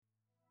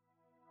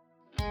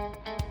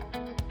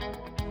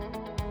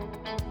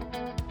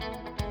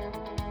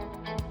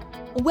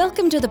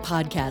Welcome to the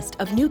podcast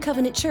of New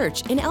Covenant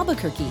Church in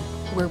Albuquerque,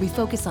 where we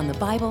focus on the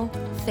Bible,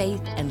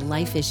 faith, and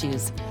life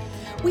issues.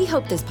 We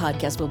hope this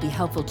podcast will be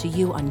helpful to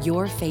you on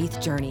your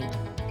faith journey.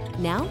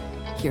 Now,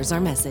 here's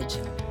our message.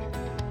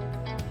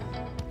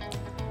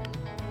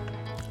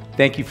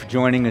 Thank you for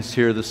joining us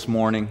here this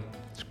morning.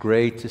 It's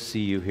great to see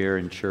you here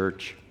in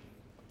church.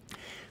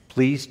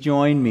 Please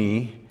join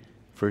me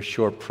for a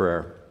short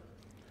prayer.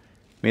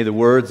 May the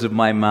words of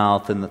my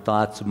mouth and the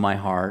thoughts of my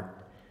heart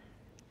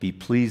be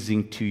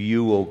pleasing to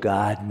you, O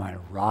God, my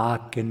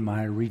rock and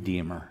my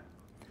redeemer.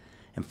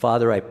 And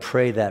Father, I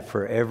pray that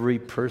for every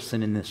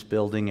person in this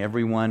building,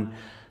 everyone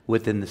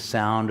within the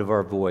sound of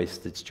our voice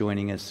that's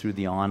joining us through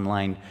the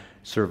online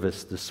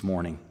service this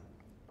morning.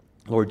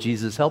 Lord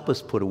Jesus, help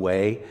us put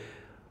away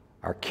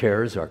our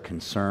cares, our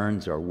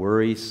concerns, our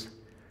worries,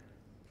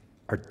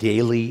 our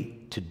daily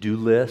to-do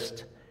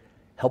list.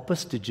 Help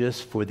us to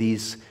just, for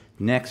these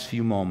next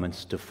few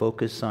moments, to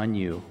focus on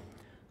you,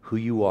 who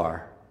you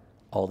are,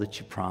 all that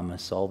you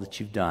promise, all that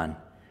you've done,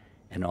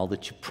 and all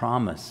that you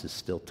promise is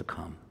still to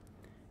come.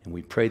 And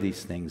we pray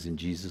these things in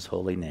Jesus'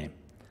 holy name.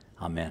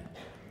 Amen.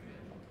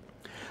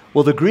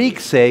 Well, the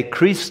Greeks say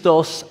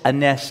Christos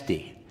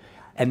anesti,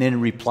 and then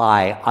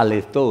reply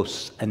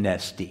alethos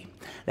anesti.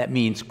 That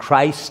means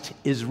Christ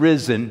is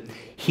risen.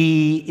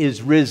 He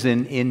is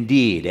risen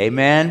indeed.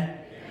 Amen? Amen.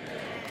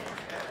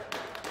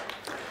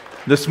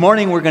 This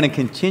morning we're going to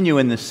continue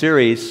in the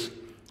series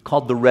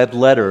called The Red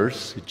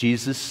Letters,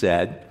 Jesus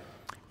Said.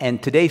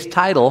 And today's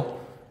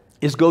title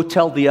is Go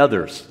Tell the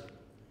Others.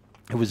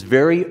 It was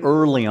very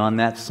early on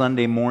that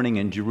Sunday morning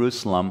in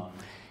Jerusalem,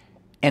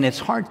 and it's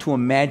hard to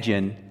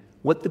imagine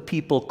what the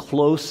people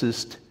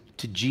closest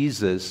to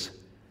Jesus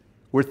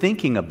were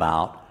thinking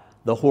about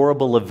the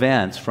horrible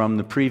events from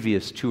the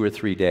previous 2 or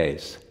 3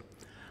 days.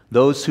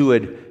 Those who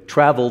had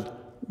traveled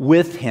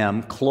with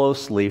him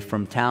closely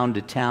from town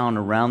to town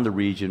around the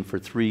region for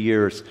 3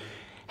 years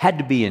had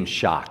to be in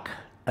shock,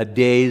 a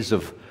daze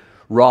of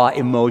raw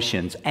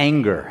emotions,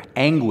 anger,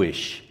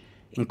 anguish,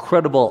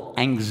 incredible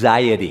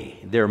anxiety,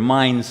 their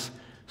minds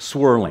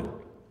swirling.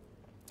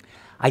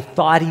 I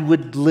thought he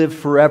would live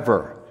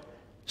forever.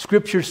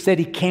 Scripture said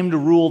he came to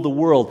rule the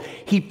world.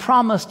 He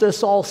promised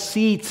us all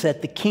seats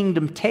at the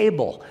kingdom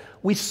table.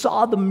 We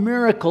saw the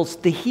miracles,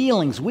 the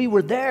healings. We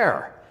were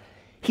there.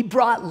 He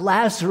brought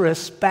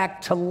Lazarus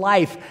back to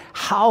life.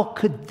 How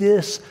could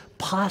this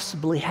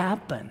possibly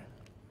happen?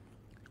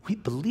 We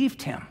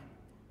believed him.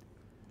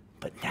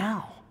 But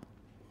now,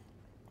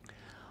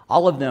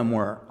 all of them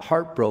were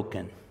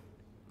heartbroken,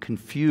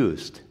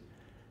 confused,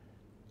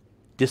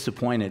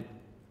 disappointed.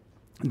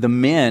 The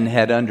men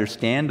had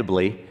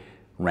understandably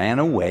ran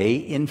away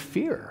in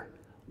fear.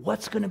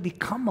 What's going to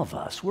become of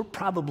us? We're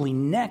probably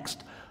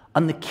next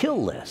on the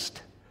kill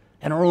list,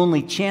 and our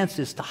only chance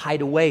is to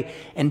hide away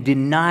and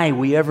deny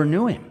we ever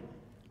knew him.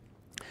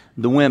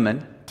 The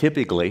women,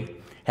 typically,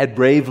 had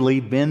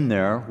bravely been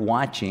there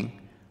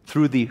watching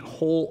through the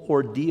whole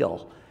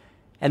ordeal,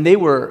 and they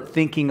were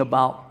thinking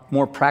about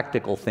more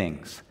practical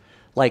things,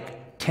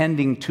 like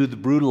tending to the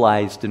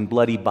brutalized and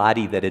bloody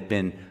body that had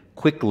been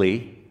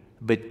quickly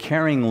but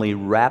caringly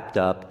wrapped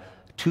up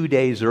 2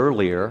 days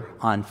earlier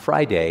on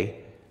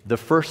Friday, the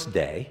first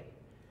day,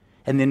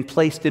 and then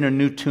placed in a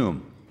new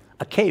tomb,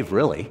 a cave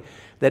really,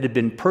 that had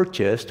been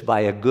purchased by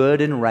a good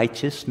and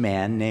righteous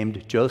man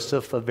named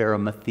Joseph of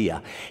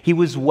Arimathea. He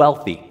was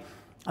wealthy,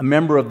 a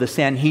member of the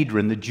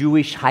Sanhedrin, the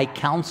Jewish High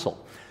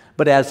Council,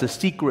 but as a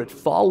secret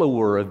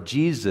follower of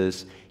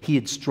Jesus, he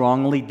had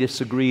strongly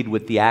disagreed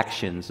with the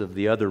actions of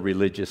the other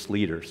religious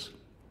leaders.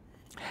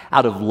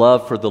 Out of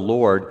love for the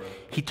Lord,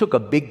 he took a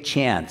big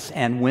chance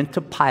and went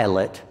to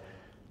Pilate,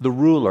 the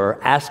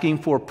ruler, asking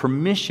for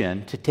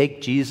permission to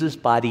take Jesus'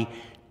 body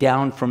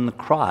down from the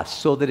cross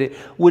so that it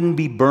wouldn't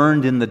be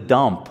burned in the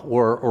dump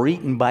or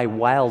eaten by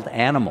wild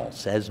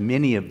animals, as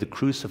many of the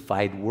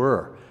crucified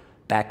were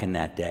back in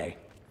that day.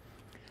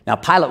 Now,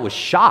 Pilate was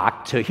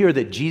shocked to hear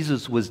that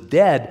Jesus was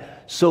dead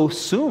so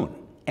soon,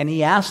 and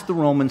he asked the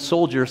Roman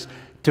soldiers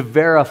to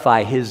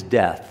verify his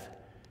death.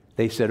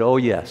 They said, "Oh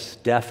yes,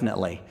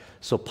 definitely."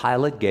 So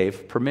Pilate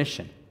gave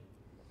permission.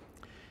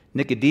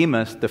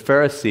 Nicodemus, the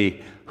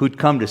Pharisee who'd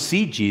come to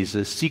see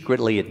Jesus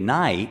secretly at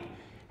night,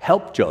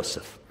 helped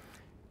Joseph.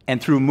 And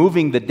through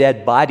moving the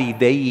dead body,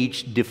 they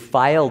each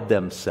defiled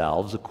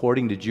themselves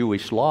according to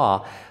Jewish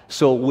law,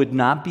 so would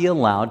not be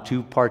allowed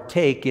to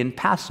partake in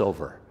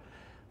Passover,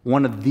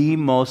 one of the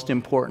most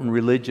important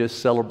religious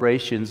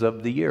celebrations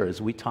of the year,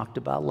 as we talked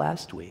about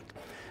last week.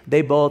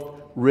 They both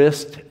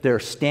risked their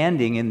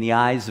standing in the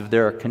eyes of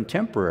their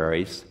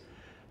contemporaries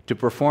to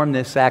perform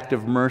this act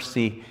of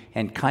mercy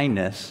and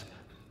kindness,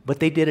 but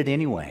they did it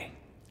anyway.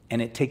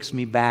 And it takes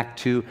me back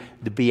to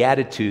the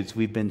Beatitudes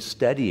we've been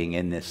studying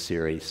in this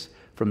series,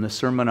 from the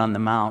Sermon on the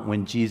Mount,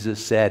 when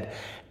Jesus said,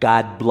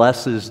 "God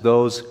blesses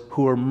those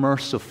who are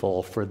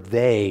merciful, for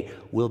they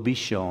will be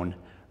shown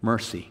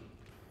mercy."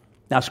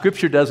 Now,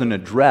 Scripture doesn't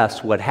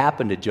address what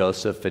happened to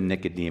Joseph and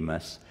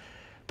Nicodemus,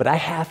 but I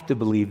have to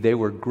believe they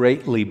were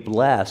greatly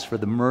blessed for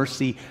the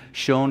mercy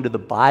shown to the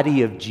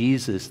body of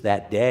Jesus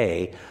that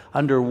day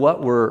under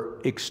what were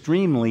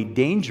extremely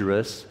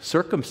dangerous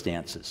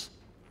circumstances.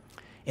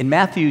 In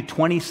Matthew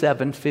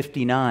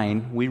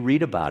 27:59, we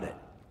read about it.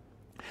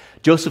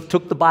 Joseph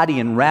took the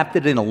body and wrapped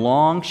it in a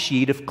long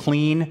sheet of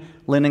clean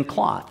linen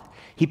cloth.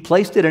 He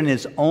placed it in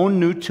his own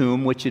new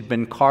tomb, which had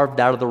been carved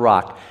out of the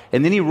rock,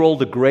 and then he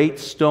rolled a great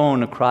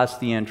stone across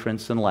the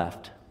entrance and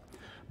left.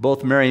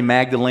 Both Mary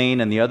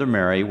Magdalene and the other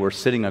Mary were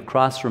sitting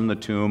across from the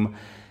tomb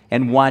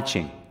and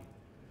watching.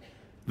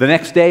 The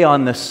next day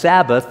on the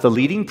Sabbath, the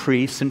leading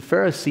priests and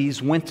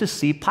Pharisees went to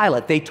see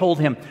Pilate. They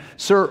told him,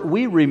 "Sir,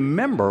 we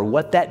remember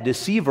what that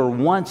deceiver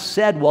once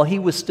said while he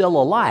was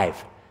still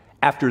alive.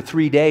 After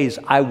 3 days,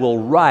 I will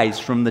rise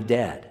from the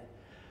dead.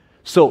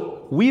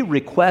 So we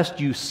request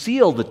you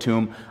seal the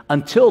tomb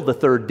until the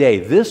 3rd day.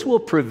 This will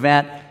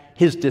prevent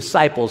his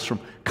disciples from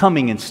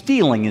coming and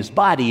stealing his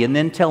body and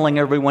then telling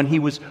everyone he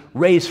was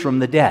raised from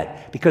the dead.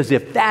 Because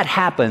if that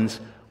happens,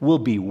 we'll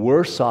be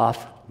worse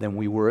off than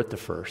we were at the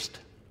first."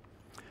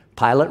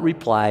 Pilate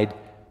replied,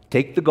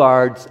 "Take the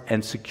guards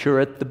and secure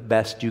it the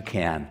best you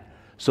can."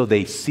 So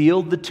they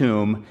sealed the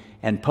tomb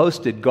and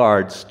posted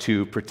guards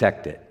to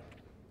protect it.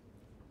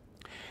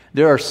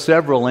 There are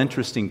several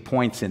interesting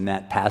points in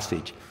that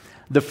passage.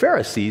 The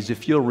Pharisees,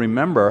 if you'll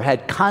remember,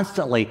 had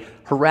constantly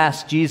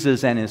harassed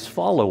Jesus and his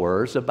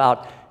followers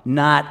about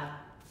not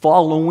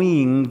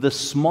following the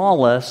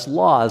smallest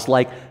laws,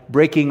 like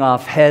breaking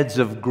off heads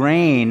of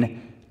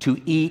grain to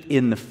eat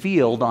in the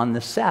field on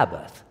the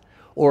Sabbath,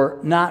 or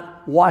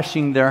not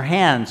washing their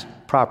hands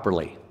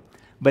properly.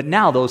 But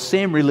now those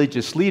same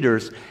religious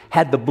leaders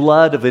had the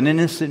blood of an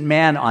innocent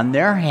man on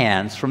their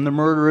hands from the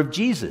murder of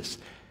Jesus,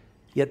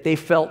 yet they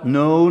felt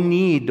no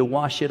need to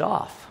wash it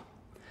off.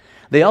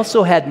 They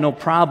also had no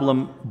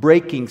problem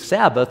breaking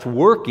Sabbath,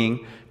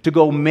 working to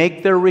go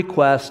make their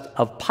request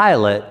of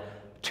Pilate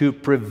to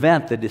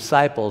prevent the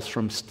disciples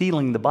from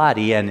stealing the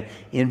body and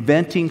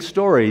inventing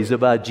stories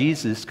about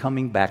Jesus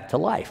coming back to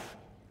life.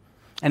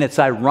 And it's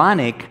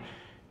ironic,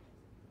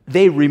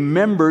 they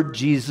remembered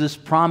Jesus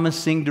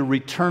promising to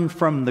return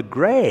from the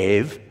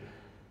grave,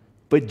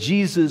 but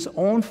Jesus'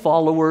 own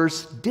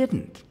followers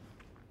didn't.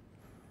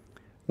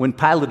 When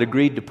Pilate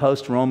agreed to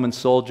post Roman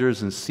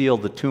soldiers and seal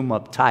the tomb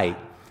up tight,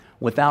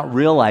 without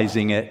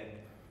realizing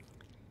it,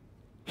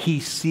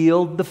 he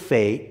sealed the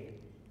fate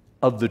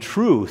of the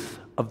truth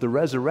of the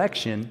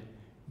resurrection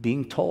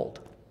being told.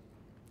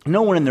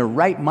 No one in their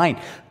right mind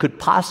could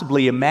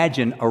possibly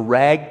imagine a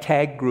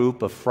ragtag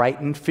group of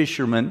frightened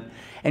fishermen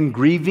and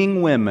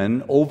grieving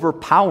women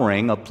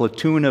overpowering a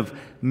platoon of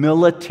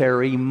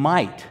military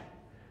might,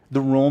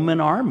 the Roman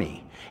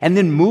army, and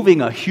then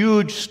moving a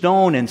huge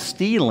stone and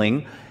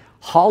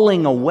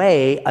hauling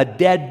away a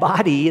dead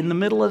body in the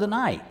middle of the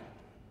night.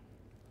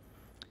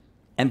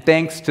 And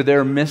thanks to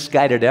their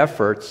misguided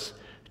efforts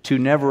to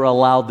never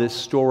allow this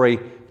story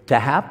to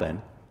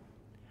happen,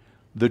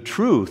 the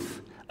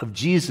truth of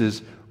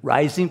Jesus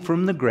rising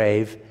from the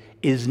grave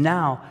is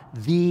now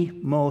the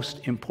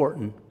most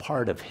important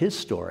part of his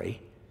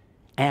story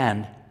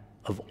and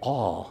of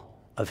all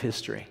of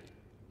history.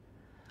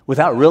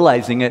 Without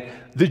realizing it,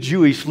 the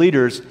Jewish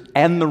leaders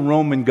and the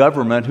Roman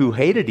government, who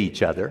hated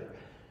each other,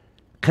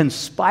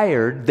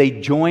 conspired, they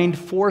joined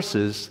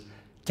forces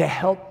to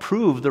help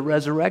prove the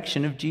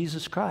resurrection of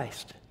Jesus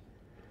Christ.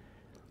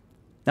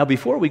 Now,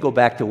 before we go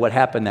back to what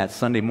happened that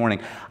Sunday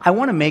morning, I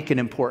want to make an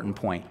important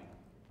point.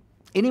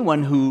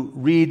 Anyone who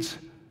reads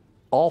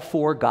all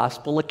 4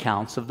 gospel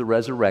accounts of the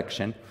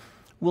resurrection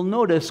will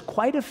notice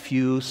quite a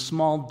few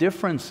small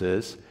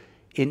differences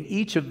in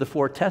each of the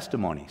 4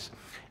 testimonies.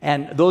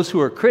 And those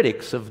who are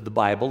critics of the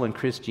Bible and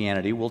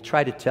Christianity will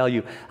try to tell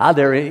you,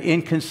 there are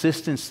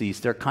inconsistencies,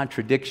 there are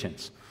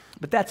contradictions.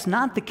 But that's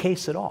not the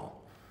case at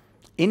all.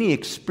 Any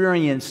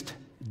experienced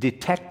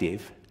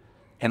detective,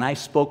 and I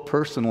spoke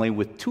personally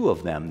with 2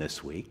 of them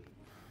this week,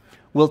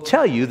 will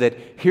tell you that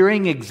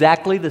hearing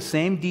exactly the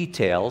same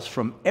details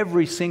from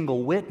every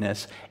single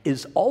witness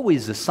is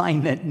always a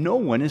sign that no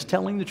one is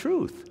telling the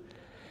truth.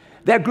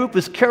 That group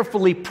has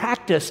carefully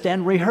practiced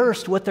and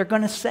rehearsed what they're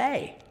going to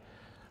say.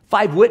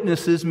 5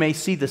 witnesses may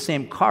see the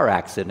same car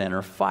accident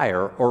or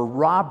fire or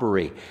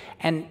robbery,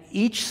 and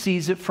each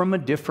sees it from a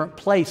different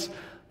place,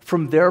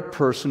 from their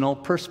personal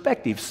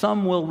perspective.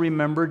 Some will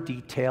remember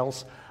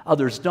details,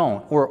 others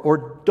don't,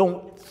 or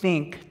don't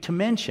think to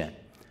mention.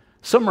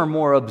 Some are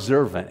more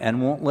observant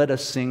and won't let a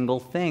single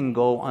thing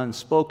go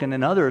unspoken,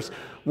 and others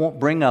won't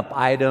bring up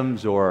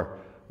items or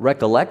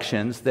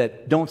recollections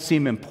that don't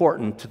seem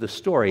important to the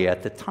story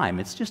at the time.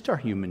 It's just our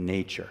human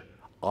nature,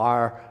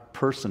 our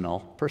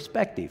personal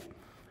perspective.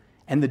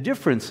 And the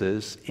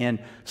differences in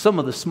some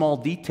of the small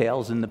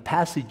details in the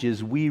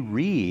passages we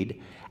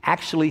read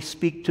actually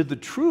speak to the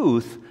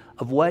truth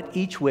of what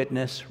each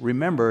witness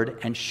remembered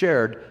and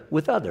shared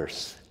with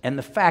others. And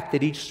the fact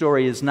that each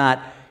story is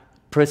not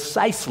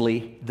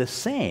precisely the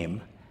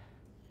same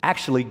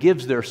actually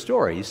gives their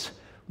stories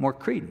more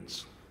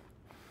credence.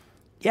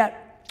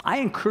 Yet, I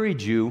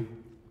encourage you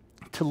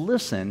to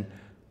listen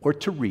or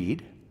to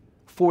read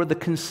for the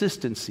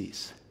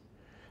consistencies,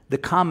 the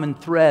common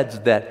threads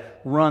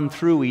that run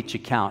through each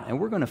account. And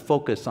we're going to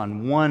focus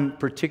on one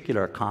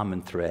particular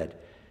common thread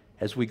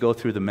as we go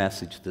through the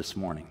message this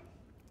morning.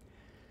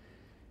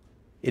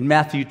 In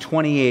Matthew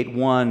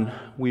 28:1,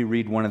 we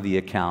read one of the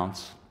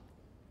accounts.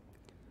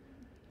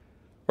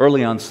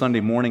 Early on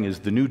Sunday morning, as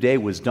the new day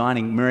was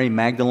dawning, Mary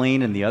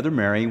Magdalene and the other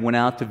Mary went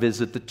out to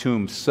visit the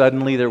tomb.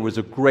 Suddenly there was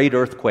a great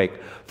earthquake,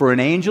 for an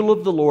angel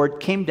of the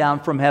Lord came down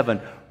from heaven,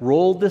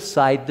 rolled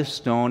aside the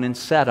stone, and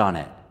sat on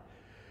it.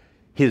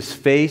 His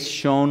face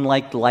shone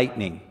like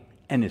lightning,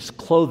 and his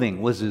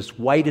clothing was as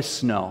white as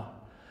snow.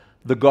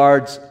 The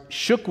guards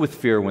shook with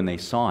fear when they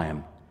saw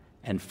him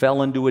and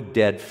fell into a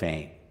dead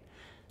faint.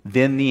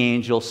 Then the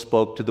angel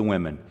spoke to the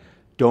women.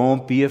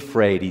 "Don't be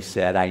afraid," he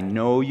said. "I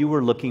know you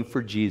were looking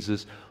for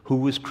Jesus who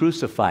was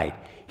crucified.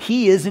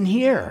 He isn't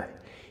here.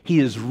 He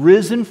is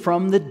risen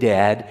from the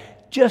dead,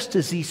 just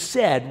as he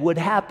said would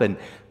happen.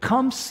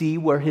 Come see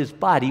where his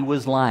body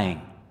was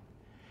lying.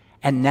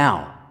 And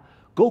now,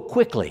 go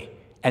quickly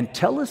and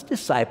tell his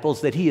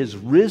disciples that he is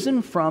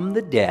risen from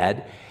the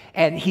dead,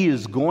 and he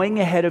is going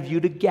ahead of you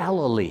to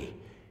Galilee.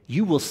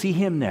 You will see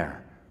him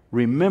there.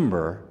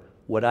 Remember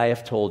what I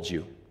have told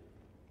you."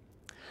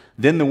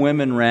 Then the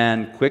women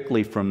ran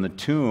quickly from the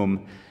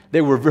tomb.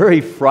 They were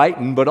very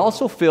frightened, but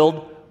also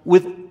filled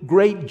with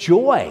great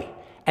joy.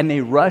 And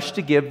they rushed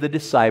to give the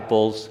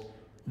disciples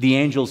the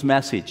angel's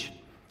message.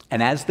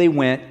 And as they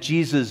went,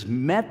 Jesus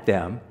met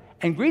them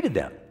and greeted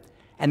them.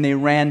 And they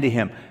ran to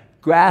him,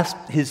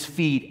 grasped his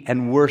feet,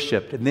 and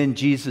worshiped. And then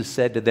Jesus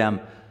said to them,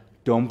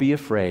 "Don't be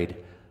afraid.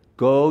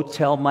 Go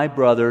tell my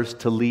brothers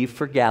to leave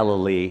for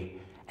Galilee,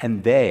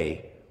 and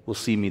they will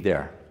see me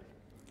there."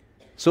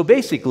 So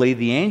basically,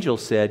 the angel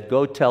said,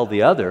 "Go tell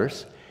the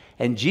others,"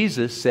 and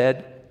Jesus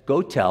said,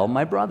 "Go tell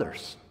my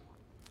brothers."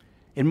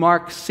 In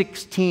Mark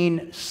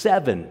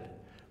 16:7,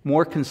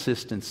 more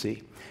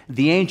consistency.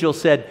 The angel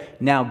said,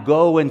 "Now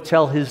go and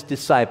tell his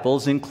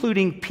disciples,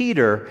 including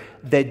Peter,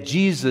 that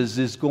Jesus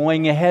is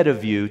going ahead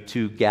of you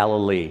to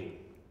Galilee."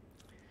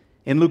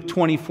 In Luke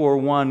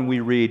 24:1, we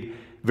read,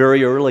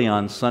 "Very early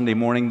on Sunday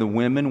morning, the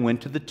women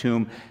went to the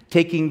tomb,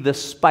 taking the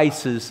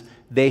spices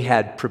they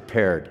had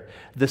prepared."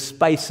 The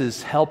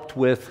spices helped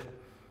with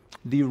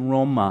the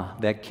aroma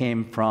that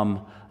came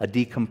from a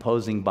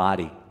decomposing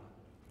body.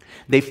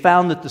 They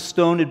found that the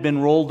stone had been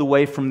rolled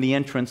away from the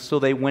entrance, so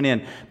they went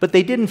in. But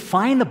they didn't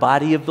find the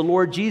body of the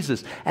Lord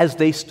Jesus. As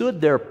they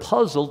stood there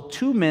puzzled,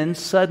 two men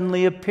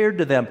suddenly appeared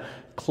to them,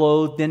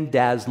 clothed in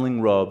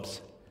dazzling robes.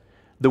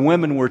 The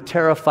women were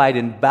terrified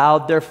and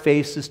bowed their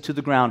faces to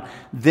the ground.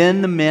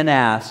 Then the men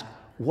asked,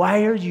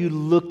 "Why are you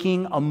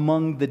looking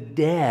among the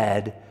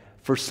dead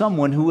for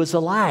someone who is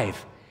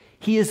alive?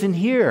 He isn't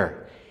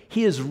here.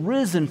 He is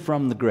risen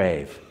from the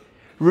grave.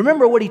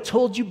 Remember what he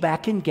told you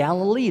back in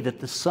Galilee, that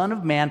the Son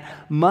of Man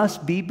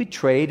must be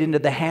betrayed into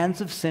the hands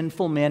of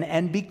sinful men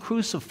and be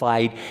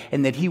crucified,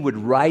 and that he would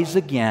rise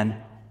again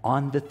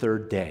on the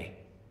third day."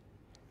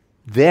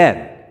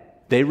 Then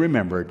they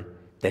remembered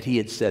that he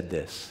had said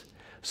this.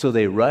 So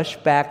they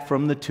rushed back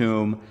from the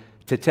tomb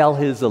to tell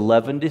his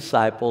 11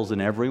 disciples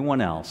and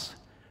everyone else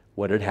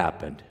what had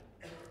happened.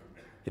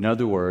 In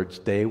other words,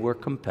 they were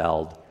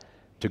compelled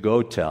to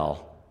go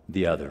tell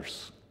the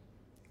others.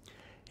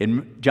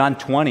 In John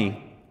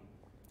 20,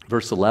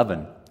 verse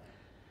 11,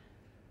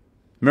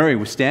 Mary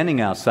was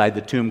standing outside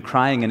the tomb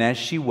crying, and as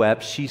she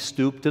wept, she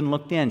stooped and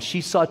looked in.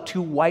 She saw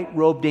two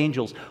white-robed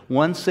angels,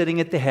 one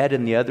sitting at the head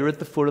and the other at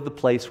the foot of the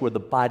place where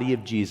the body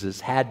of Jesus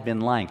had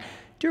been lying.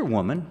 "Dear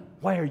woman,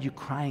 why are you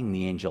crying?"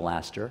 the angel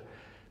asked her.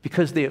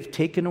 "Because they have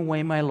taken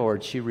away my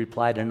Lord," she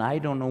replied, "and I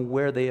don't know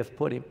where they have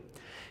put him."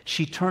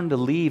 She turned to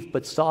leave,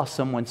 but saw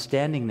someone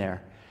standing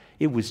there.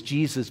 It was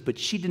Jesus, but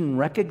she didn't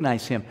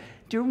recognize him.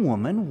 "Dear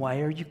woman,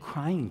 why are you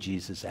crying?"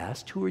 Jesus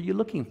asked. "Who are you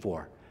looking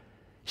for?"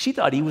 She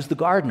thought he was the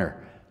gardener.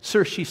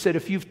 "Sir," she said,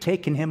 "if you've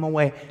taken him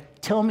away,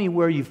 tell me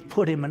where you've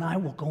put him, and I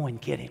will go and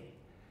get him."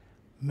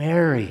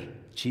 "Mary,"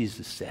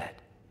 Jesus said.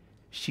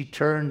 She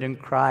turned and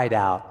cried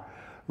out,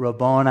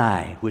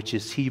 "Rabboni," which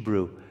is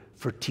Hebrew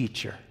for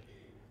teacher.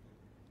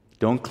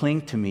 "Don't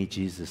cling to me,"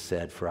 Jesus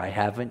said, "for I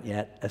haven't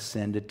yet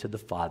ascended to the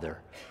Father.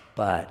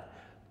 But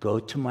go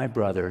to my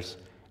brothers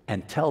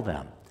and tell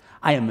them,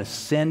 I am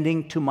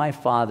ascending to my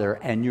Father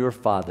and your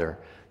Father,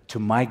 to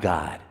my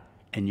God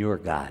and your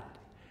God."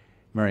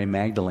 Mary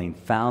Magdalene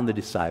found the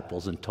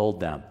disciples and told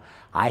them,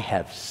 "I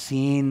have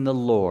seen the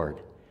Lord."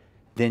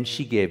 Then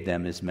she gave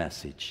them his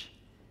message.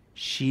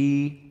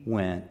 She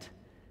went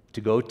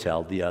to go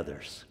tell the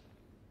others.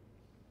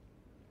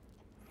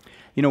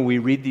 You know, we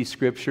read these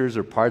scriptures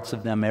or parts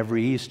of them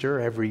every Easter,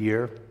 every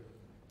year.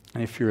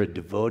 And if you're a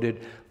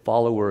devoted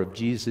follower of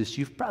Jesus,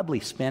 you've probably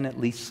spent at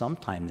least some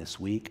time this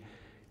week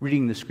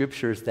reading the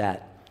scriptures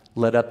that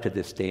led up to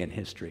this day in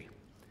history.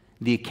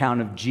 The account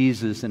of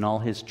Jesus and all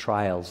his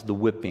trials, the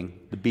whipping,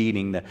 the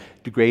beating, the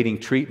degrading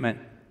treatment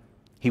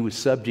he was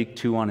subject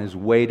to on his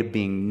way to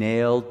being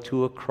nailed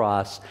to a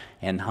cross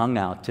and hung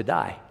out to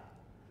die.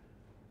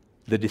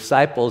 The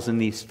disciples and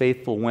these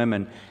faithful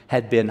women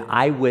had been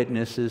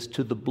eyewitnesses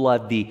to the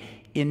blood, the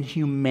in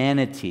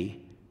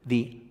humanity,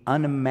 the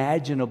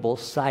unimaginable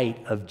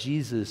sight of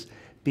Jesus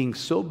being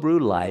so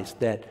brutalized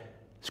that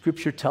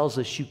Scripture tells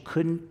us you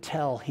couldn't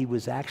tell he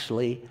was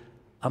actually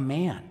a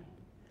man.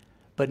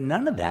 But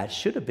none of that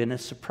should have been a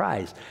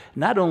surprise.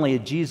 Not only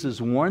had Jesus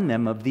warned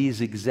them of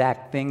these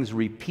exact things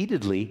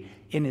repeatedly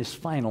in his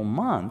final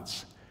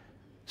months,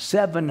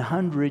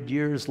 700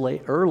 years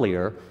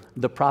earlier,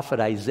 the prophet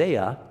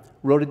Isaiah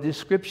wrote a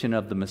description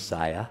of the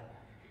Messiah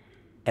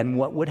and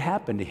what would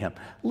happen to him.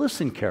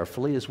 Listen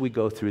carefully as we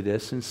go through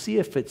this and see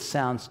if it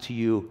sounds to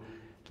you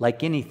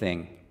like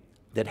anything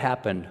that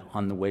happened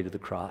on the way to the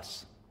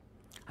cross.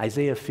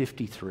 Isaiah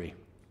 53.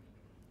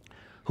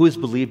 Who has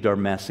believed our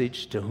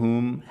message? To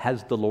whom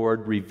has the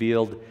Lord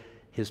revealed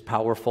his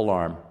powerful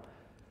arm?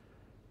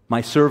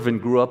 My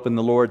servant grew up in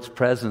the Lord's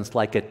presence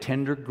like a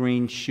tender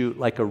green shoot,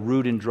 like a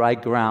root in dry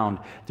ground.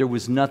 There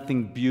was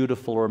nothing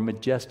beautiful or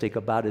majestic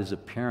about his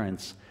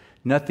appearance,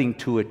 nothing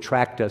to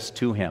attract us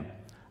to him.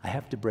 I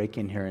have to break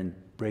in here and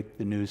break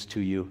the news to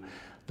you.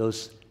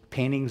 Those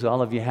paintings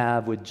all of you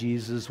have with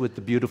Jesus with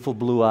the beautiful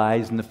blue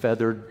eyes and the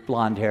feathered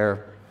blonde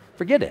hair,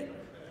 forget it.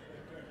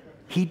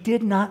 He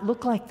did not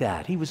look like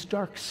that. He was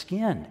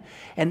dark-skinned.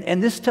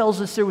 And this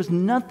tells us there was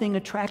nothing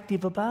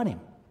attractive about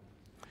him.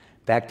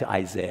 Back to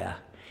Isaiah.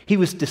 He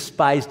was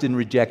despised and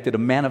rejected, a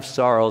man of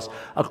sorrows,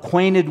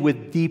 acquainted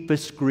with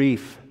deepest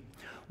grief.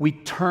 We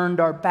turned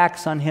our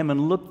backs on him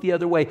and looked the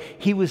other way.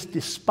 He was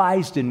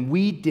despised and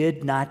we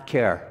did not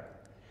care.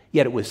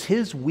 Yet it was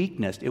his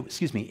weakness,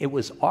 it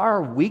was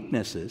our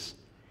weaknesses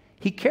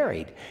he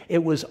carried.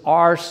 It was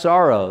our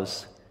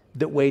sorrows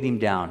that weighed him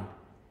down.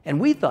 And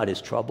we thought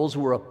his troubles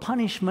were a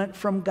punishment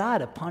from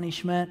God, a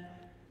punishment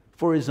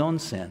for his own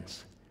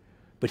sins.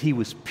 But he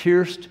was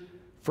pierced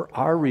for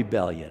our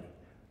rebellion,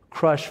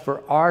 crushed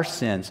for our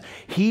sins.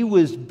 He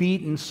was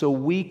beaten so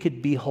we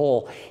could be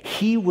whole.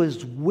 He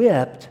was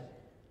whipped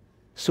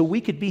so we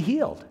could be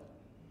healed.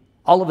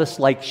 All of us,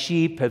 like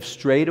sheep, have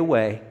strayed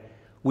away.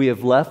 We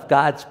have left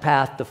God's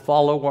path to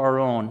follow our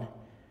own.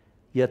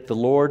 Yet the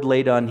Lord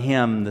laid on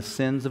him the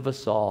sins of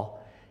us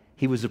all.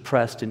 He was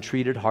oppressed and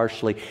treated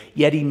harshly,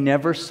 yet he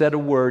never said a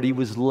word. He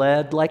was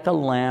led like a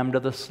lamb to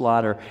the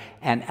slaughter,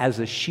 and as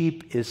a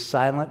sheep is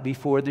silent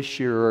before the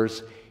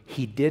shearers,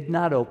 he did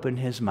not open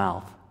his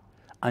mouth.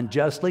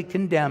 Unjustly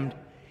condemned,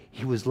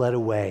 he was led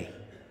away.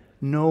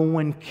 No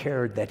one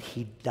cared that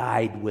he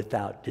died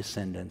without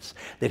descendants,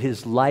 that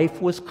his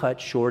life was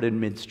cut short in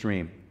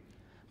midstream.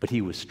 But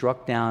he was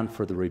struck down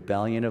for the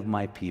rebellion of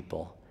my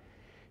people.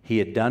 He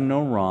had done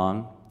no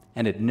wrong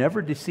and had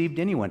never deceived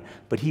anyone,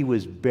 but he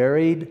was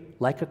buried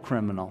like a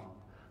criminal,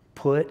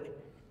 put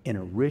in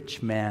a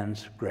rich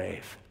man's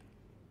grave.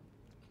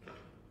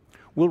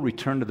 We'll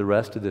return to the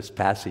rest of this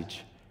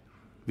passage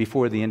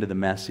before the end of the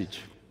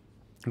message.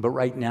 But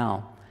right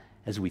now,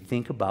 as we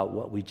think about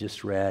what we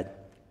just read,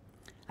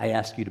 I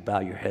ask you to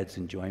bow your heads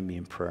and join me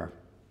in prayer.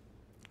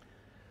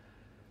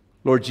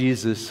 Lord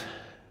Jesus,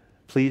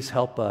 please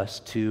help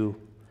us to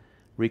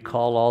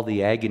recall all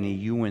the agony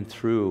you went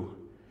through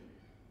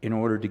in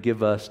order to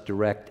give us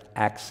direct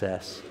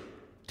access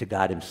to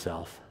God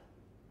himself.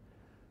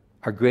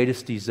 Our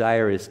greatest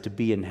desire is to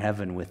be in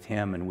heaven with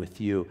him and with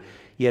you,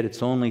 yet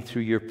it's only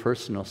through your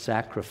personal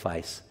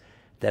sacrifice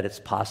that it's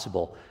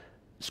possible.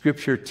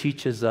 Scripture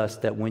teaches us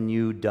that when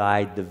you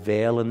died, the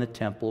veil in the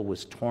temple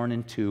was torn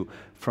in two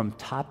from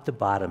top to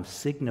bottom,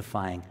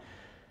 signifying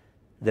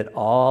that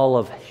all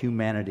of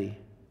humanity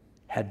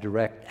had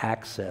direct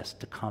access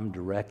to come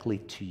directly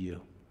to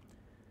you.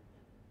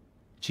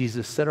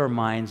 Jesus, set our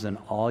minds on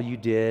all you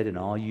did and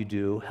all you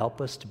do. Help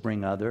us to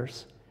bring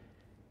others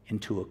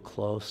into a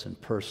close and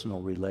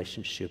personal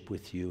relationship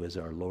with you as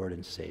our Lord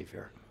and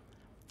Savior.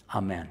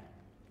 Amen.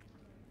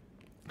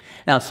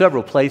 Now,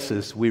 several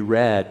places we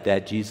read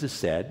that Jesus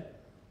said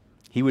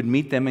he would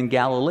meet them in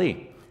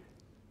Galilee.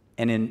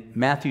 And in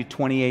Matthew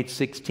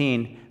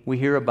 28:16, we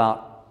hear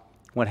about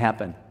what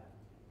happened.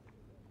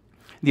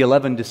 The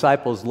 11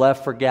 disciples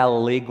left for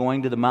Galilee,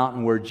 going to the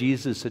mountain where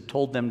Jesus had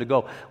told them to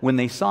go. When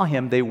they saw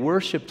him, they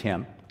worshiped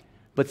him,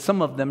 but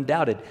some of them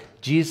doubted.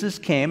 Jesus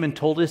came and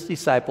told his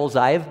disciples,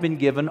 I have been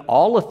given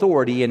all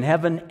authority in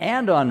heaven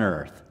and on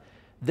earth.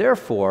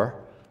 Therefore,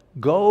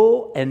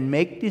 go and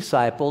make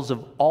disciples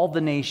of all the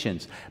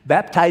nations,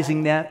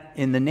 baptizing them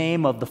in the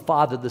name of the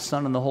Father, the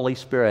Son, and the Holy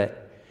Spirit.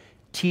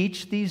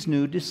 Teach these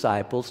new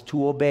disciples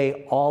to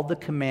obey all the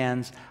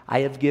commands I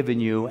have given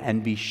you,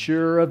 and be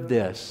sure of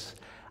this,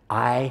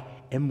 I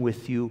am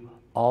with you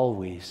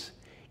always,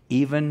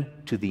 even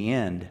to the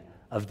end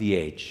of the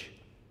age.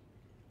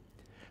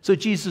 So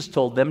Jesus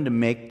told them to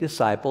make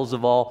disciples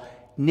of all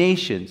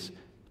nations,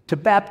 to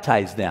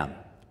baptize them.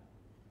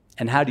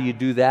 And how do you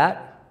do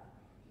that?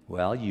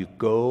 Well, you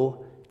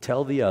go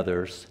tell the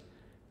others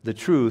the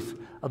truth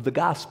of the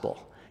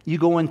gospel. You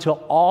go into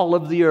all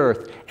of the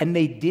earth, and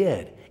they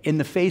did. In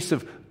the face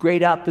of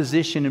great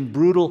opposition and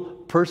brutal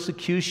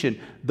persecution,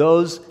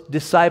 those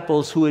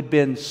disciples who had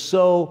been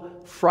so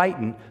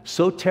frightened,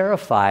 so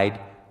terrified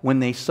when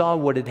they saw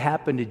what had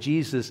happened to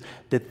Jesus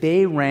that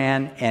they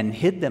ran and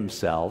hid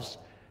themselves,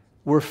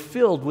 were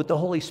filled with the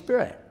Holy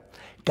Spirit.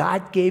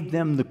 God gave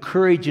them the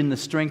courage and the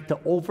strength to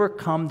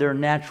overcome their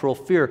natural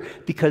fear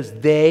because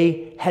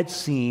they had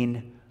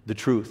seen the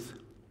truth.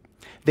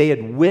 They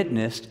had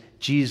witnessed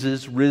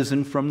Jesus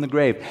risen from the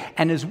grave.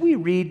 And as we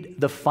read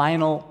the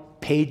final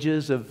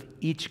pages of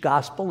each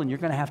gospel, and you're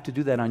going to have to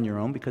do that on your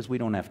own because we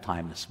don't have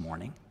time this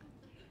morning.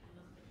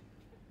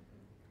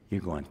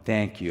 You're going,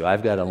 thank you.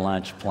 I've got a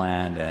lunch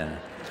planned and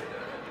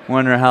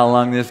wonder how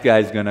long this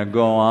guy's going to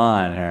go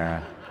on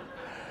here.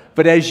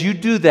 But as you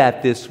do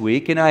that this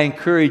week, and I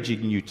encourage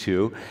you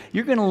to,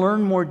 you're going to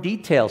learn more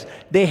details.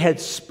 They had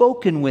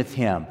spoken with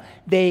him.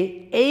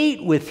 They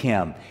ate with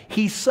him.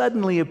 He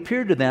suddenly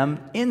appeared to them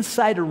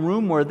inside a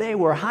room where they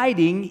were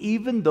hiding,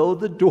 even though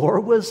the door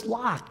was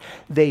locked.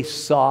 They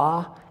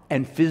saw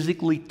and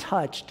physically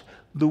touched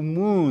the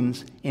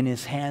wounds in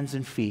his hands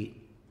and feet.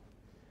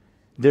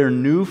 Their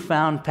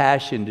newfound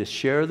passion to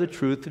share the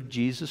truth of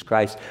Jesus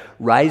Christ,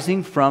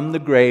 rising from the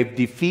grave,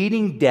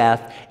 defeating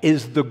death,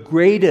 is the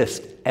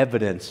greatest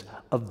evidence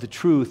of the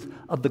truth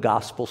of the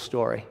gospel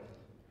story.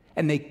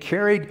 And they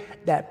carried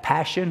that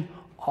passion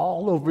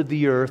all over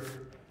the earth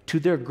to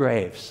their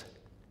graves.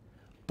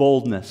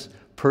 Boldness,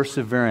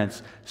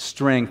 perseverance,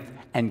 strength,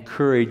 and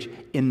courage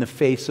in the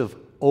face of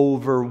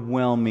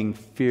overwhelming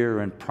fear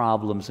and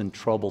problems and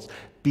troubles,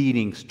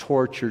 beatings,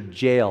 torture,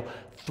 jail,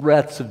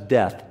 threats of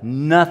death.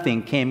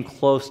 Nothing came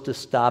close to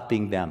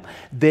stopping them.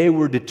 They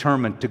were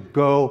determined to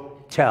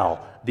go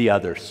tell the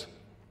others.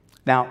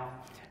 Now,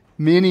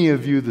 many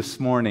of you this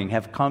morning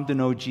have come to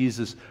know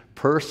Jesus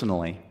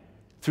personally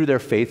through their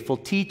faithful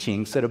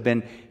teachings that have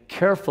been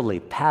carefully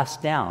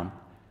passed down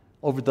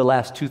over the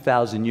last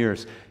 2,000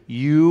 years.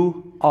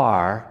 You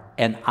are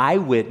an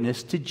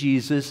eyewitness to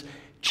Jesus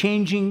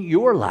changing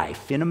your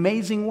life in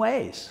amazing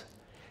ways,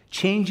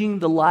 changing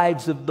the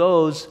lives of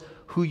those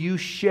who you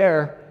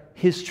share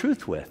his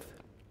truth with,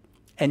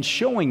 and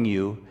showing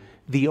you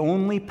the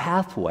only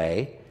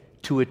pathway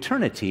to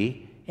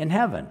eternity in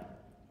heaven.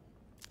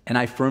 And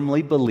I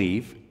firmly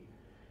believe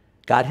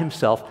God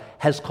himself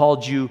has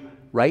called you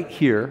right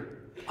here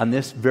on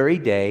this very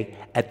day,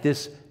 at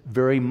this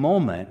very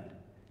moment,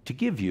 to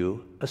give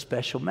you a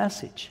special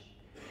message.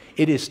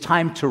 It is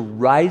time to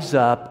rise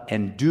up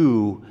and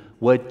do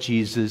what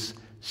Jesus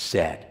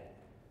said.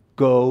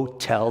 Go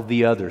tell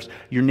the others.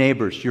 Your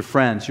neighbors, your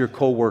friends, your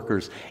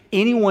co-workers,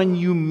 anyone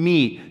you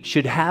meet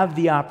should have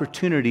the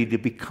opportunity to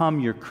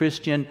become your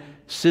Christian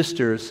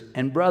sisters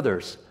and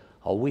brothers.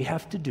 All we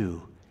have to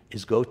do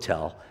is go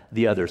tell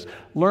the others.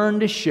 Learn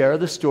to share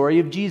the story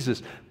of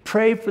Jesus.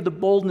 Pray for the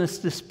boldness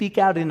to speak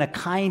out in a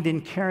kind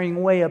and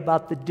caring way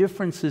about the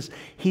differences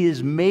he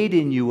has made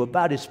in you,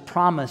 about his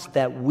promise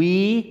that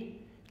we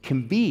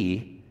can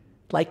be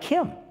like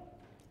him,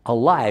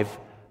 alive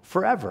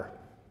forever.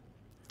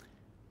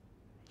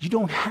 You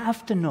don't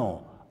have to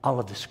know all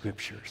of the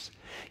scriptures.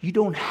 You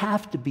don't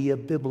have to be a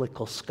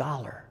biblical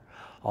scholar.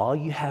 All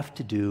you have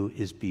to do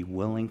is be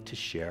willing to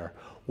share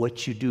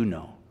what you do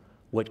know,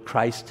 what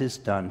Christ has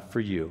done for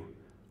you,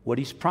 what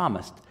he's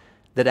promised,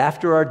 that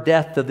after our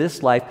death to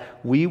this life,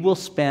 we will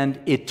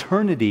spend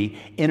eternity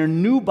in a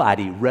new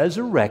body,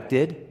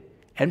 resurrected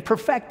and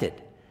perfected.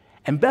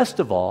 And best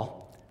of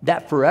all,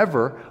 that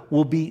forever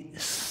will be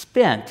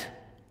spent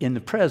in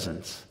the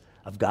presence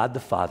of God the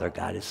Father,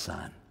 God his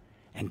Son,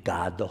 and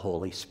God the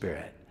Holy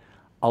Spirit,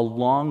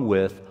 along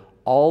with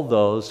all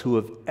those who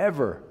have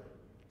ever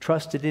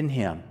trusted in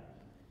him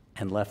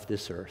and left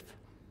this earth.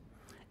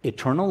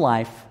 Eternal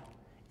life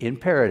in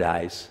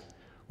paradise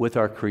with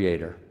our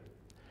Creator.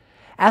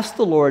 Ask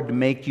the Lord to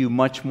make you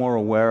much more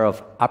aware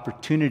of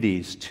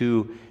opportunities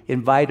to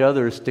invite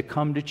others to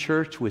come to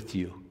church with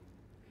you.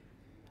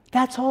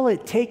 That's all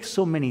it takes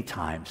so many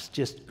times.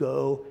 Just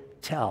go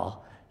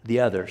tell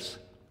the others.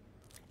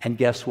 And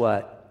guess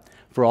what?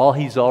 For all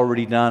he's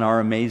already done, our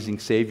amazing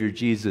Savior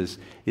Jesus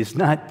is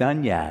not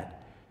done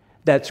yet.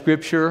 That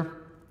scripture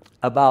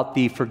about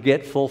the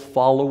forgetful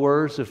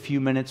followers a few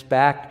minutes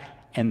back,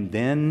 and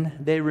then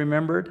they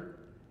remembered.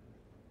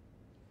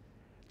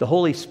 The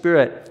Holy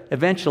Spirit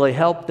eventually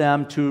helped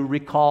them to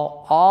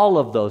recall all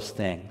of those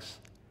things.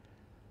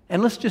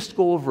 And let's just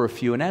go over a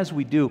few. And as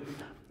we do,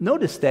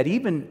 notice that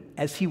even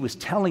as he was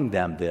telling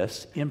them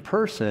this in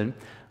person,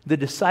 the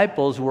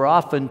disciples were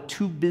often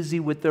too busy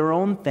with their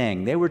own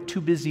thing. They were too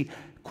busy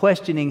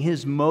questioning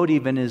his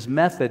motive and his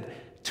method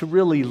to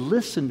really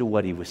listen to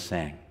what he was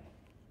saying.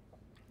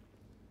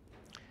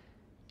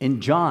 In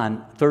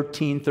John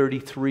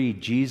 13:33,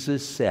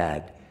 Jesus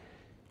said,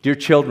 "Dear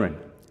children,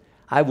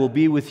 I will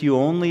be with you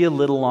only a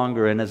little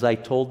longer, and as I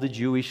told the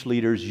Jewish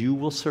leaders, you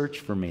will search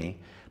for me,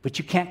 but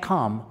you can't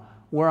come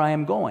where I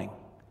am going.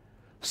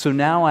 So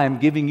now I am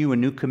giving you a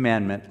new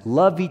commandment.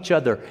 Love each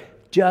other.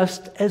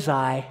 Just as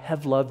I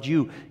have loved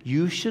you,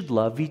 you should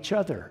love each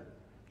other.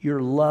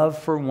 Your love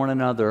for one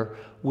another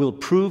will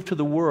prove to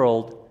the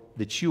world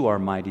that you are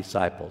my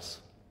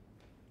disciples."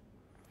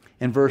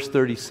 In verse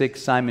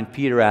 36, Simon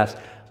Peter asked,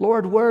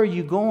 "Lord, where are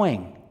you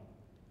going?"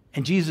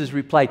 And Jesus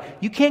replied,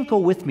 "You can't go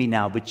with me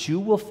now, but you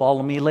will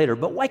follow me later."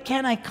 "But why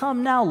can't I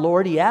come now,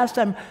 Lord?" he asked.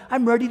 I'm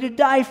ready to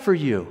die for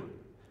you."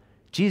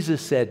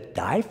 Jesus said,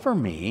 "Die for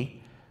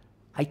me?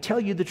 I tell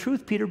you the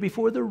truth, Peter,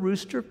 before the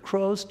rooster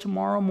crows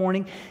tomorrow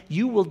morning,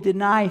 you will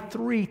deny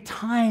 3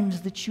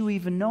 times that you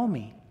even know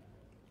me.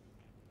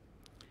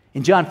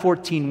 In John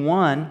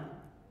 14:1,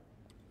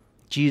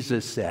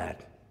 Jesus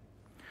said,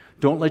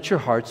 don't let your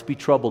hearts be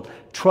troubled.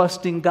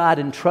 Trust in God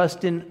and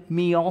trust in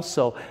me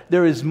also.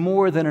 There is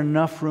more than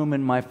enough room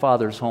in my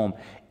Father's home.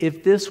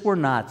 If this were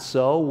not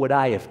so, would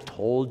I have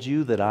told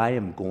you that I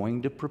am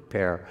going to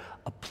prepare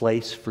a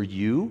place for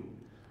you?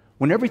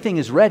 When everything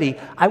is ready,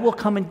 I will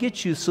come and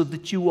get you so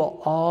that you will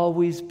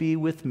always be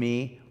with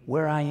me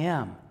where I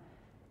am.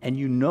 And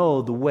you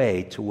know the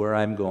way to where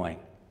I'm going.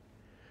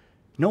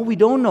 No, we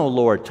don't know,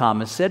 Lord,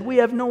 Thomas said. We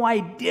have no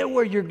idea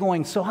where you're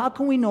going, so how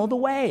can we know the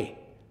way?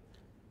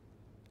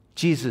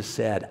 Jesus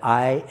said,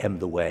 I am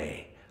the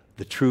way,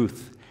 the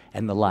truth,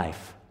 and the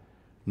life.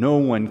 No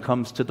one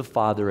comes to the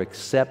Father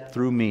except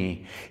through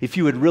me. If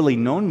you had really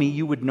known me,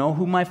 you would know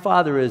who my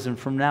Father is, and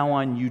from now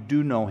on you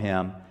do know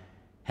him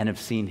and have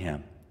seen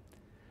him.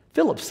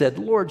 Philip said,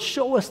 Lord,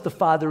 show us the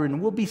Father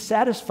and we'll be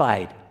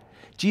satisfied.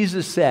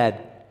 Jesus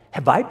said,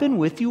 have I been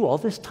with you all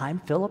this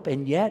time, Philip,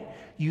 and yet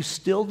you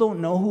still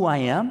don't know who I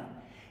am?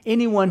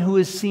 Anyone who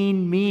has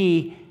seen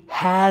me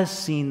has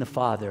seen the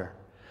Father.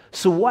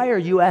 So why are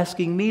you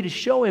asking me to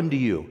show him to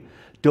you?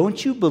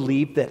 Don't you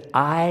believe that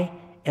I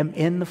am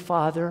in the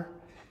Father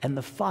and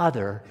the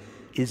Father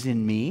is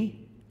in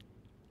me?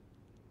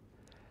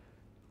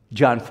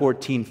 John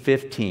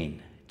 14:15,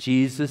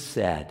 Jesus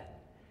said,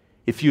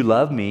 if you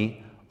love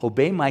me,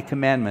 obey my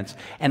commandments,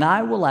 and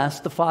I will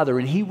ask the Father,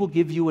 and he will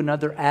give you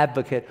another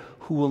advocate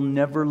who will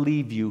never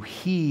leave you.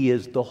 He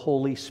is the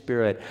Holy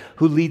Spirit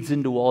who leads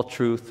into all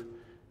truth.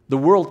 The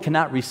world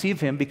cannot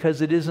receive him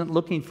because it isn't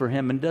looking for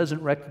him and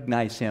doesn't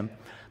recognize him.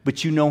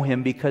 But you know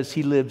him because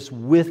he lives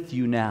with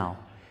you now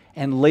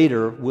and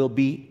later will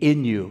be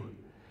in you.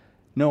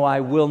 No,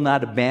 I will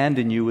not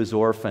abandon you as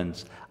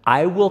orphans.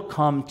 I will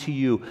come to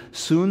you.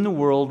 Soon the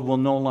world will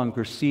no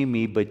longer see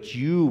me, but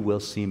you will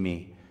see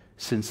me.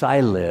 Since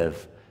I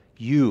live,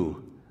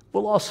 you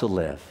will also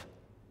live.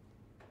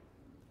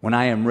 When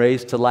I am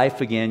raised to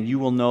life again, you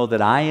will know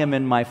that I am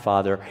in my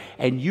Father,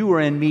 and you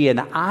are in me, and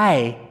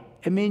I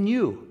am in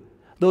you.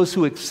 Those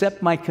who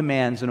accept my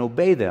commands and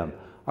obey them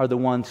are the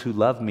ones who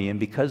love me, and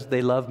because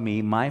they love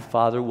me, my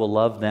Father will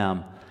love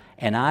them,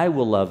 and I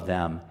will love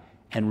them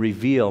and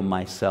reveal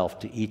myself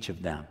to each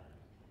of them.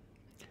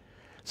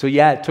 So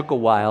yeah, it took a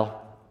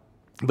while,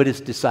 but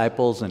his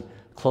disciples and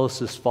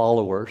closest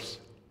followers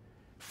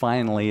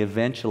finally,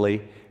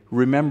 eventually,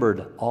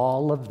 remembered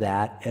all of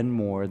that and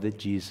more that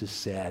Jesus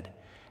said.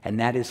 And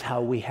that is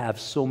how we have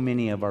so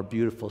many of our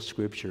beautiful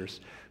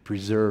scriptures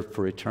preserved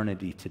for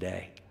eternity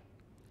today.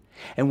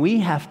 And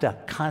we have to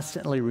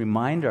constantly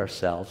remind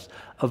ourselves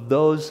of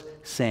those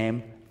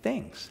same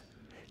things.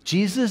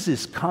 Jesus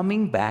is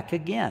coming back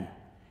again.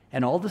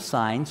 And all the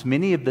signs,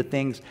 many of the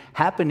things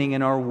happening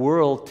in our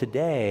world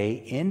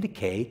today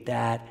indicate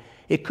that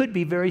it could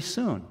be very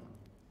soon.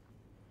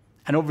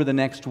 And over the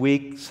next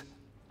weeks,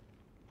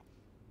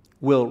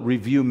 we'll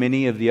review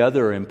many of the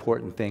other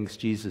important things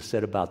Jesus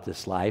said about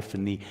this life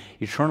and the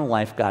eternal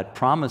life God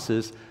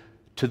promises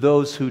to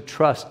those who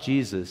trust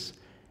Jesus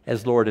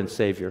as Lord and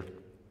Savior.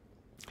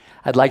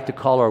 I'd like to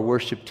call our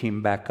worship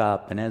team back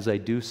up, and as I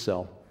do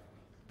so,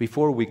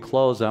 before we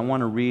close, I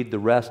want to read the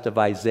rest of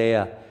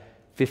Isaiah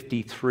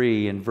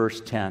 53 in verse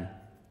 10.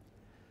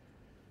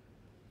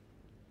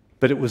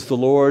 But it was the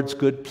Lord's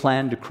good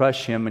plan to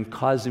crush him and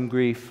cause him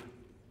grief.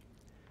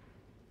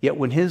 Yet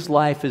when his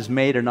life is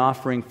made an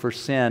offering for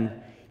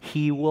sin,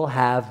 he will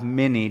have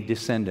many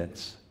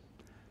descendants.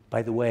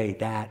 By the way,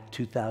 that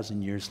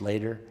 2,000 years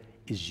later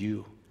is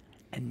you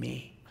and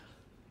me.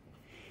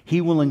 He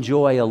will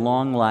enjoy a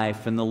long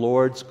life, and the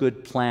Lord's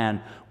good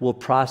plan will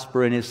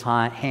prosper in his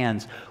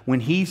hands. When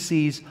he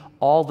sees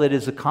all that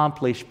is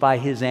accomplished by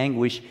his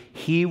anguish,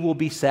 he will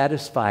be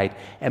satisfied.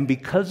 And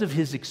because of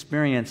his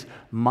experience,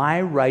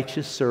 my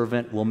righteous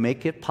servant will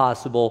make it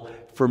possible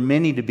for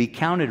many to be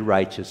counted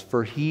righteous,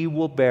 for he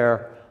will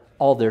bear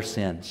all their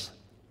sins.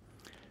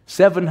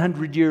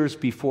 700 years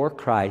before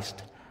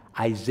Christ,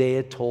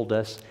 Isaiah told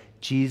us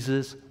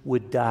Jesus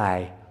would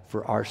die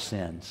for our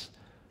sins,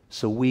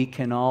 so we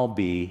can all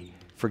be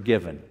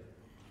forgiven.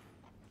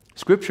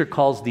 Scripture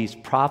calls these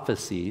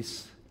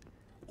prophecies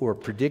or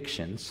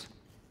predictions.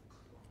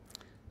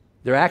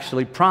 They're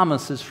actually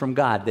promises from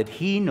God that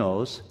he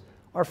knows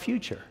our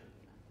future,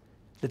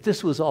 that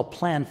this was all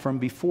planned from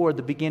before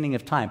the beginning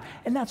of time.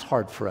 And that's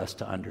hard for us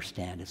to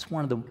understand. It's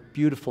one of the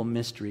beautiful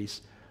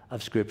mysteries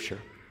of Scripture.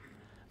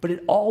 But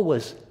it all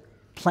was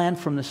planned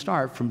from the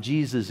start, from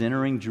Jesus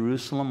entering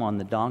Jerusalem on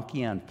the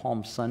donkey on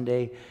Palm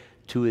Sunday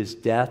to his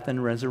death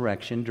and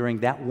resurrection.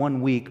 During that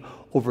 1 week,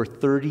 over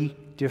 30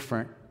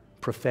 different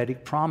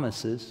prophetic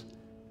promises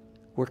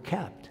were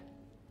kept.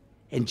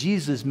 And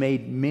Jesus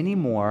made many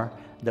more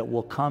that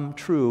will come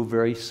true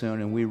very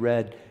soon, and we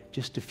read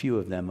just a few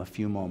of them a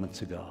few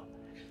moments ago.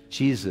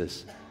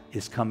 Jesus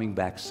is coming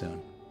back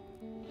soon.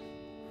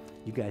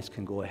 You guys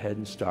can go ahead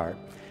and start.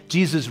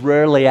 Jesus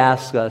rarely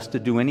asks us to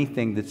do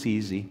anything that's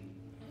easy,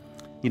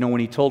 You know,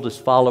 when he told his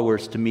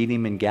followers to meet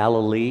him in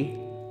Galilee,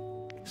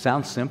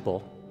 sounds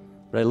simple,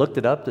 but I looked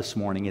it up this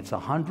morning. It's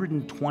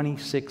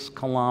 126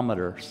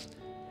 kilometers,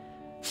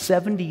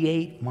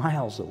 78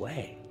 miles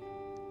away.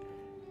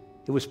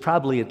 It was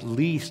probably at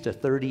least a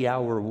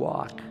 30-hour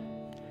walk.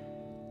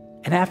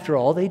 And after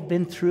all they'd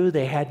been through,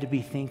 they had to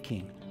be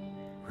thinking,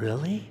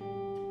 really?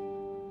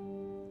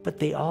 But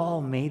they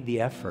all made the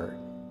effort,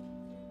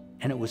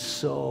 and it was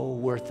so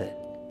worth it.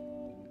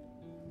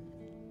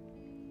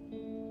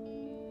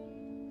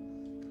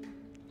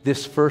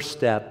 This first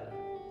step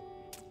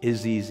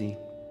is easy.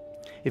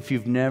 If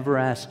you've never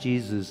asked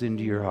Jesus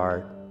into your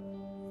heart,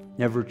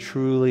 never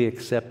truly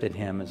accepted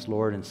him as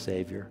Lord and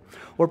Savior,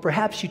 or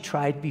perhaps you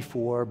tried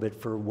before,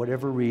 but for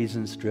whatever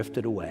reasons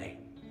drifted away,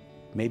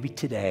 maybe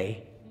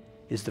today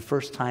is the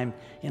first time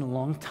in a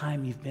long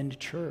time you've been to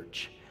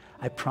church.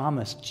 I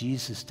promise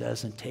Jesus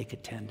doesn't take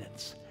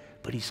attendance,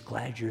 but he's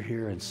glad you're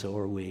here, and so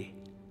are we.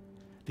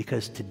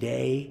 Because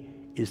today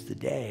is the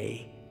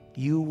day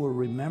you will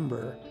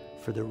remember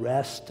for the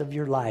rest of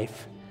your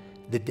life,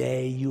 the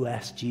day you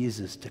asked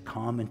Jesus to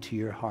come into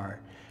your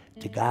heart,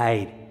 to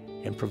guide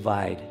and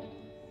provide,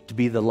 to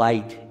be the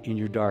light in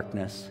your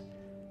darkness,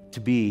 to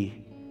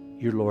be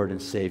your Lord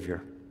and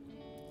Savior.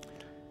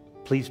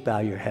 Please bow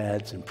your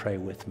heads and pray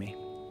with me.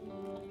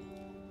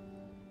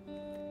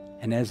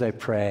 And as I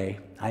pray,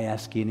 I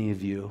ask any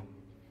of you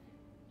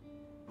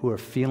who are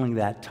feeling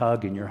that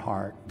tug in your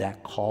heart,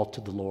 that call to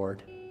the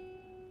Lord,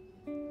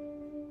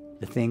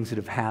 the things that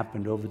have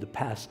happened over the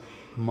past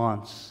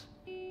months,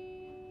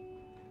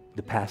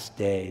 the past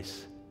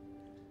days,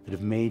 that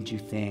have made you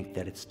think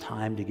that it's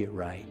time to get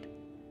right,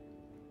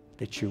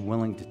 that you're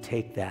willing to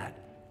take that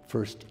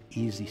first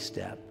easy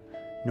step,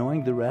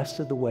 knowing the rest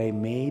of the way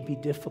may be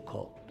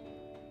difficult,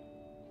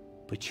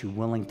 but you're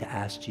willing to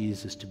ask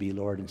Jesus to be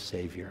Lord and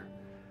Savior.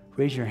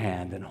 Raise your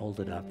hand and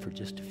hold it up for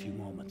just a few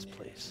moments,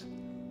 please.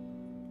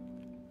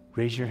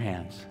 Raise your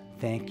hands.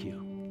 Thank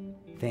you.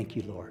 Thank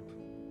you, Lord.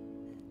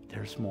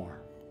 There's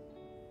more.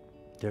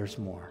 There's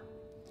more.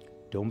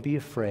 Don't be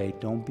afraid.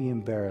 Don't be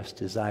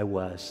embarrassed as I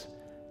was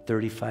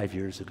 35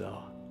 years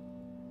ago.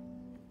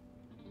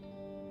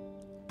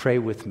 Pray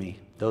with me.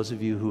 Those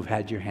of you who've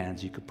had your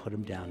hands, you could put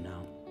them down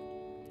now.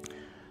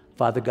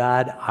 Father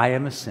God, I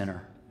am a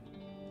sinner.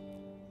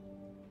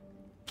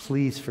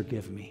 Please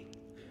forgive me.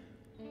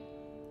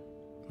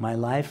 My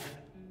life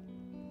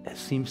has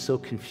seemed so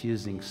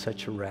confusing,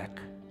 such a wreck.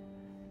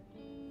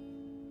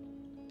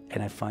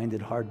 And I find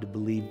it hard to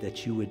believe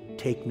that you would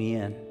take me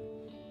in.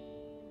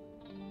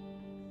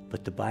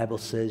 But the Bible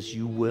says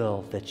you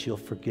will, that you'll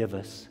forgive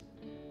us,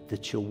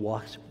 that you'll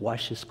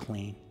wash us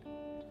clean,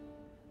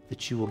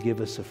 that you will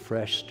give us a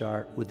fresh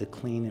start with a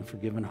clean and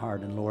forgiven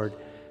heart. And Lord,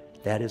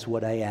 that is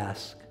what I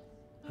ask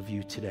of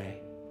you today.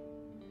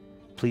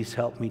 Please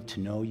help me to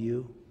know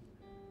you,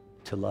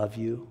 to love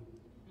you,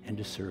 and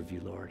to serve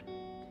you, Lord.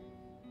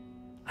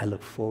 I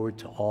look forward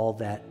to all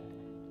that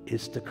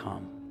is to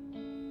come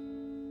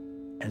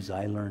as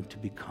I learn to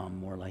become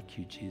more like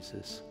you,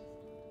 Jesus.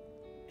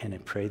 And I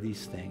pray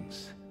these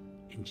things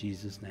in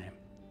Jesus' name.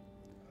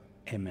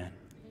 Amen.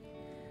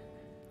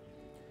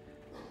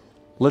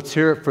 Let's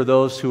hear it for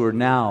those who are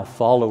now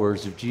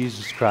followers of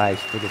Jesus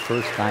Christ for the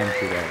first time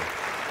today.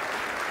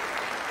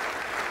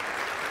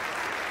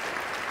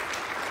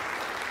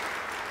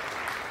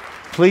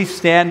 Please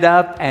stand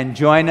up and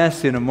join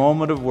us in a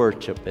moment of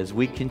worship as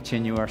we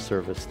continue our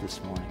service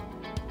this morning.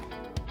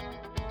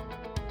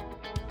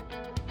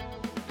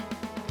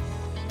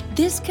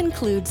 This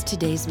concludes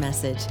today's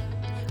message.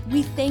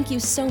 We thank you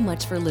so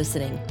much for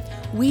listening.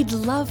 We'd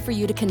love for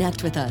you to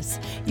connect with us.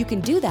 You can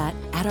do that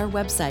at our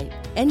website,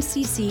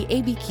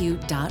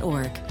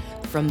 nccabq.org.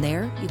 From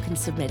there, you can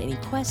submit any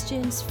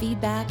questions,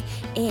 feedback,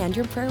 and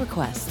your prayer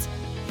requests.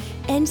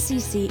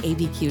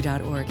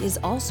 nccabq.org is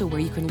also where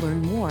you can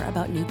learn more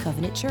about New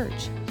Covenant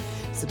Church.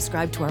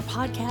 Subscribe to our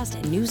podcast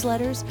and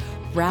newsletters,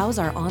 browse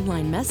our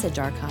online message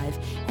archive,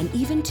 and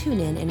even tune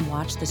in and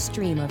watch the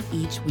stream of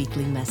each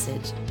weekly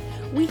message.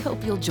 We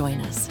hope you'll join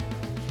us.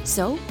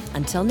 So,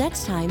 until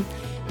next time,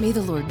 may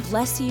the Lord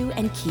bless you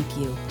and keep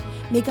you.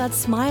 May God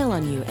smile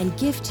on you and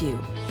gift you.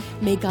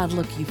 May God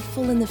look you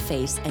full in the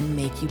face and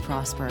make you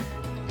prosper.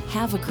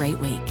 Have a great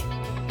week.